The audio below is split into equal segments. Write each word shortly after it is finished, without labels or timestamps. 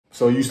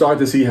So you start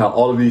to see how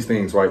all of these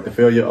things, right? The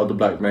failure of the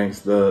black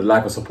banks, the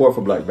lack of support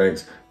for black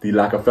banks, the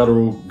lack of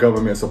federal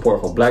government support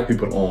for black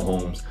people to own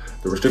homes,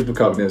 the restrictive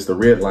covenants, the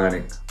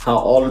redlining, how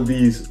all of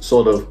these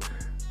sort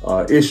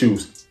of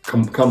issues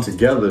come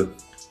together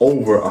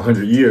over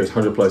 100 years,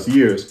 100 plus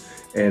years,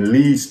 and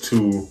leads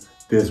to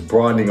this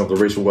broadening of the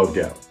racial wealth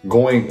gap.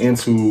 Going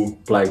into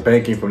black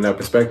banking from that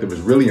perspective is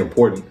really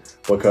important,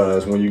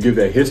 because when you give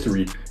that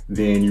history,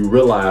 then you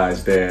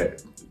realize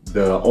that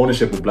the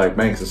ownership of black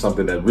banks is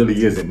something that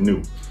really isn't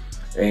new.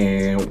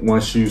 And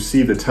once you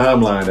see the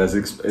timeline as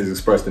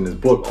expressed in this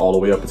book all the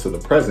way up into the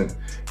present,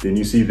 then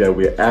you see that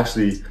we're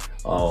actually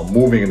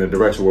moving in a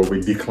direction where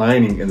we're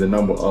declining in the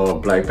number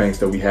of black banks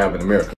that we have in America.